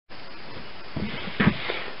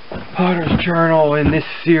Potter's Journal. In this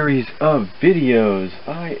series of videos,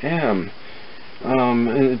 I am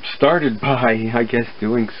it started by, I guess,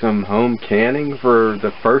 doing some home canning for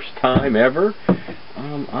the first time ever.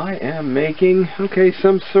 I am making,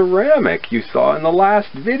 some ceramic you saw in the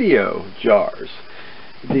last video jars.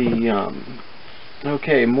 This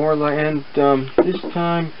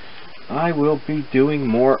time I will be doing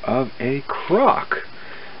more of a crock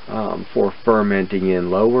for fermenting in,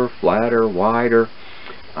 lower, flatter, wider.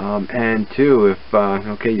 And two, if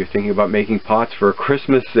you're thinking about making pots for a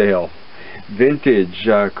Christmas sale, vintage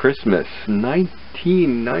Christmas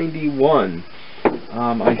 1991.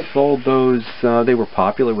 I sold those. They were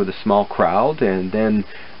popular with a small crowd, and then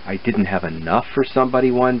I didn't have enough for somebody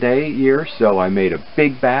one year, so I made a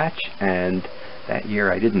big batch, and that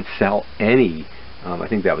year I didn't sell any. I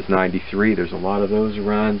think that was 93. There's a lot of those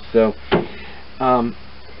around, so I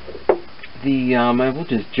will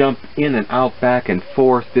just jump in and out, back and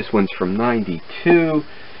forth. This one's from 92.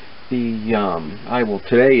 I will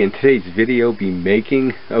in today's video be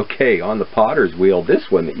making, on the potter's wheel, this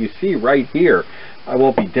one that you see right here. I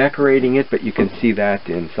won't be decorating it, but you can see that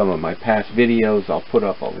in some of my past videos. I'll put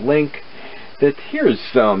up a link. Here's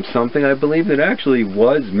something I believe that actually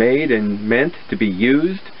was made and meant to be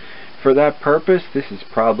used for that purpose. This is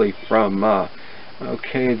probably from the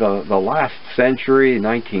last century,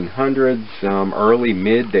 1900s, early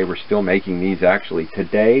mid. They were still making these actually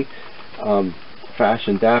today,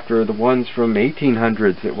 fashioned after the ones from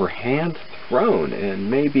 1800s that were hand thrown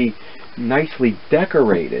and maybe nicely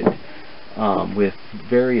decorated with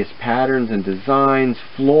various patterns and designs,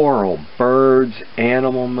 floral, birds,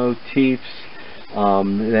 animal motifs.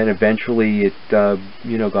 Then eventually it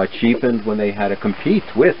got cheapened when they had to compete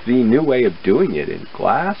with the new way of doing it in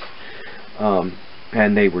glass.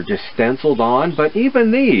 And they were just stenciled on. But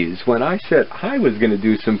even these, when I said I was going to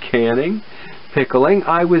do some canning, pickling,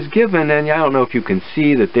 I was given, and I don't know if you can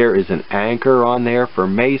see that there is an anchor on there for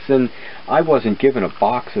mason. I wasn't given a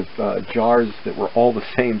box of jars that were all the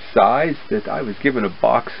same size. That I was given a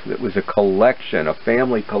box that was a collection, a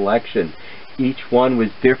family collection. Each one was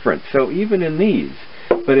different. So even in these,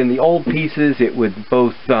 but in the old pieces, it would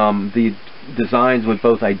both the designs would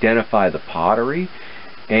both identify the pottery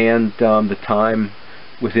and the time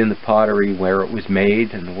within the pottery where it was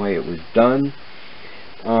made and the way it was done.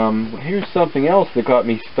 Here's something else that got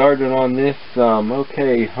me started on this.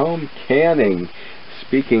 Home canning.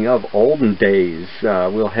 Speaking of olden days,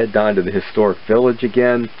 we'll head down to the historic village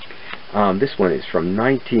again. This one is from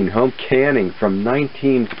home canning from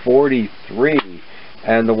 1943,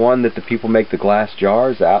 and the one that the people make the glass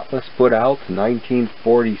jars, Atlas, put out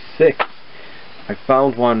 1946. I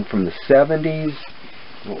found one from the 70s.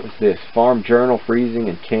 What was this? Farm Journal Freezing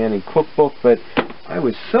and Canning Cookbook, but I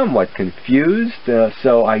was somewhat confused,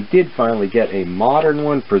 so I did finally get a modern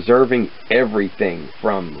one preserving everything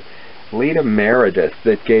from Lita Meredith,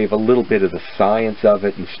 that gave a little bit of the science of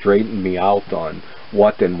it and straightened me out on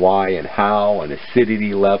what and why and how and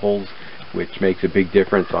acidity levels, which makes a big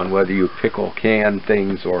difference on whether you pickle can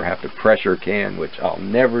things or have to pressure can, which I'll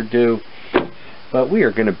never do. But we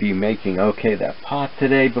are going to be making, that pot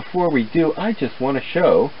today. Before we do, I just want to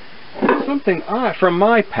show something from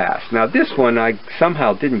my past. Now this one I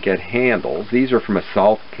somehow didn't get handles. These are from a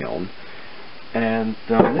salt kiln. And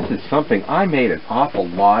this is something I made an awful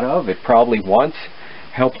lot of. It probably once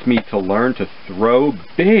helped me to learn to throw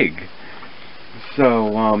big.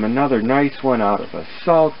 So another nice one out of a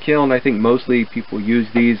salt kiln. I think mostly people use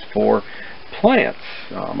these for plants.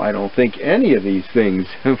 I don't think any of these things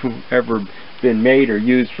have ever been made or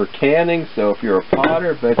used for canning, so if you're a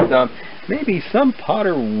potter, but maybe some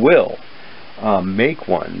potter will make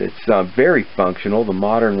one. It's very functional. The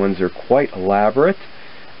modern ones are quite elaborate,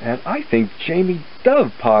 and I think Jamie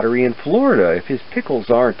Dove Pottery in Florida, if his pickles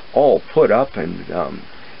aren't all put up and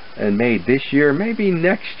made this year, maybe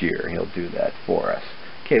next year he'll do that for us.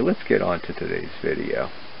 Okay, let's get on to today's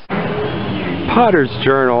video. Potter's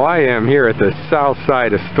Journal. I am here at the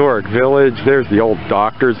Southside Historic Village. There's the old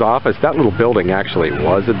doctor's office. That little building actually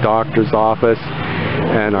was a doctor's office.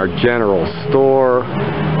 And our general store,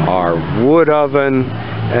 our wood oven,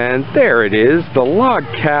 and there it is, the log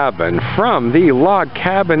cabin from the log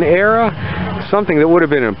cabin era. Something that would have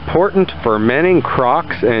been important, fermenting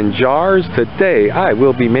crocks and jars. Today I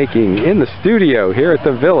will be making in the studio here at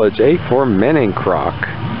the village a fermenting crock.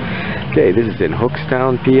 Okay, this is in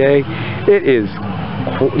Hookstown, PA. It is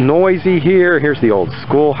noisy here. Here's the old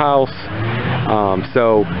schoolhouse.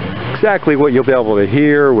 So exactly what you'll be able to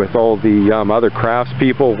hear with all the other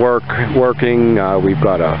craftspeople working. We've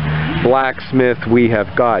got a blacksmith. We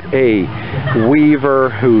have got a weaver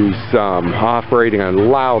who's operating a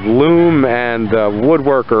loud loom, and the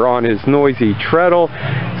woodworker on his noisy treadle.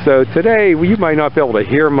 So today you might not be able to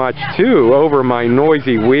hear much too over my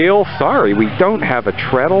noisy wheel. Sorry, we don't have a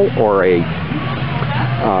treadle or a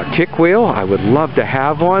kick wheel. I would love to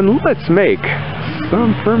have one. Let's make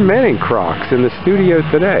some fermenting crocks in the studio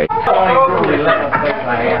today.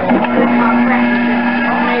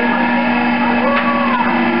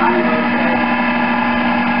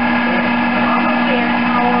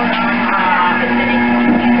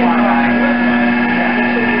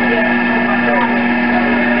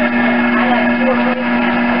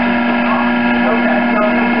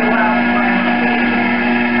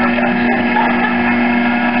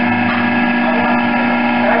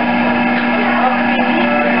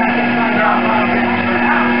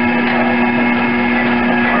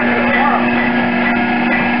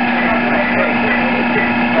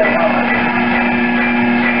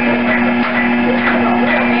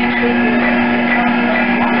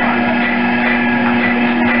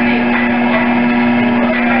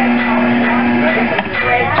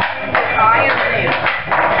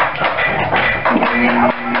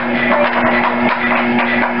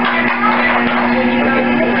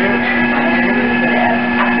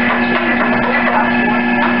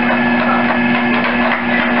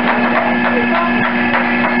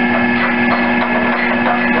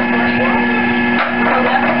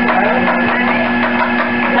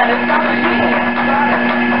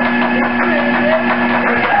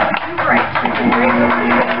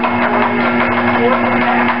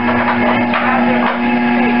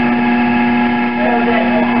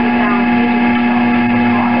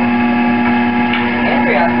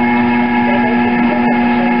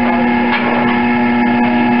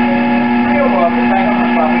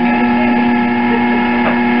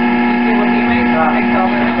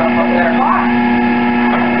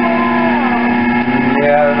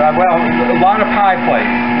 Well, a lot of pie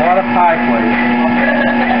plates. A lot of pie plates.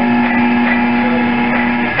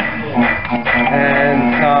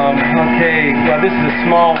 And, okay, well, this is a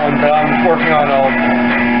small one, but I'm working on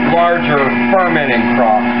a larger fermenting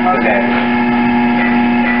crock today.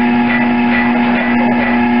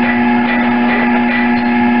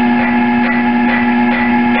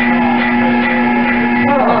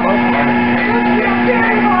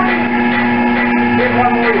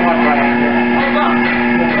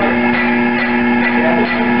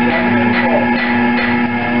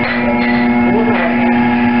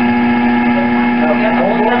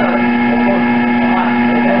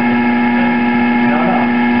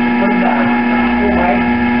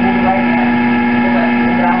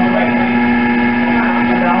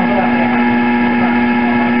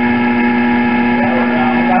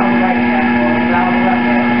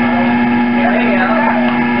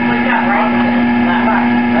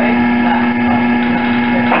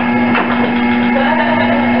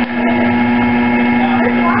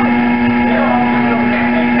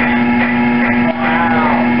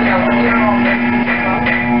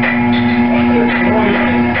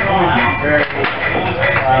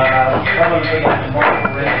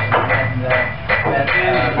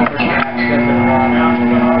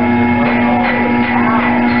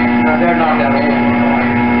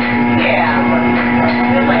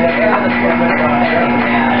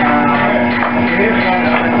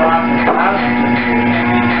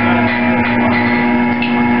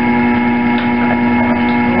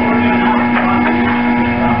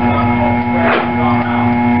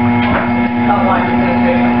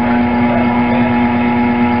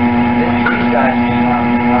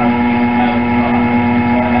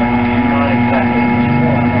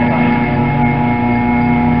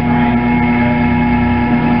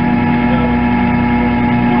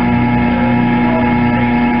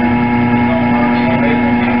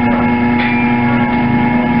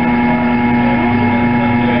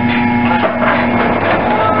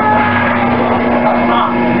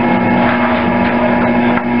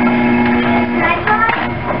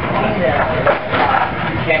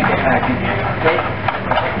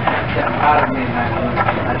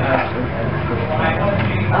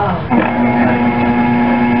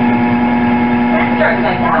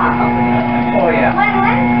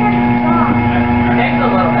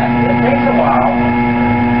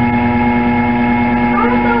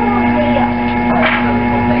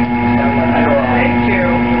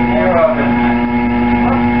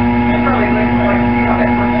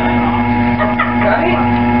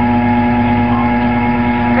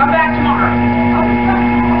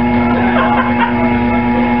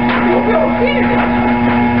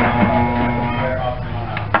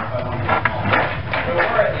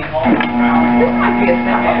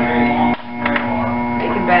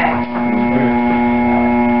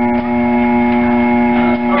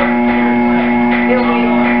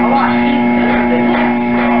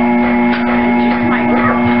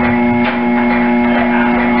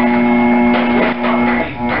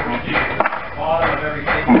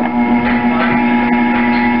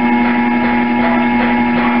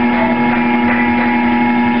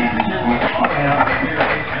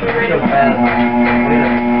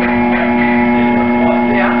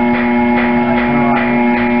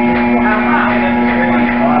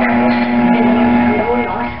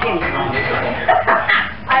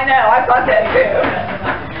 I thought that too.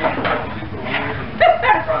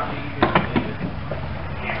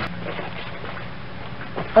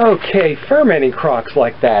 Okay, fermenting crocks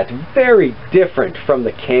like that, very different from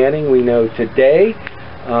the canning we know today.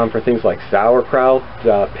 For things like sauerkraut,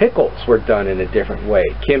 pickles were done in a different way.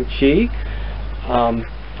 Kimchi,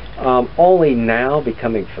 only now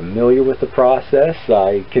becoming familiar with the process.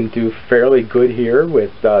 I can do fairly good here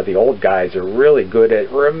with the old guys are really good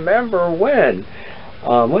at remember when.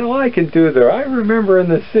 Well, I can do the I remember in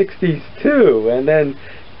the 60s too, and then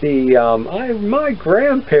the my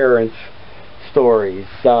grandparents' stories.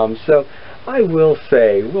 So I will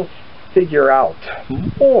say we'll figure out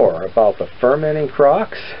more about the fermenting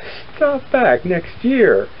crocks. Stop back next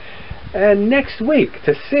year and next week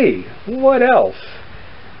to see what else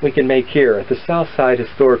we can make here at the Southside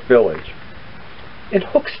Historic Village in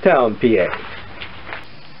Hookstown, PA.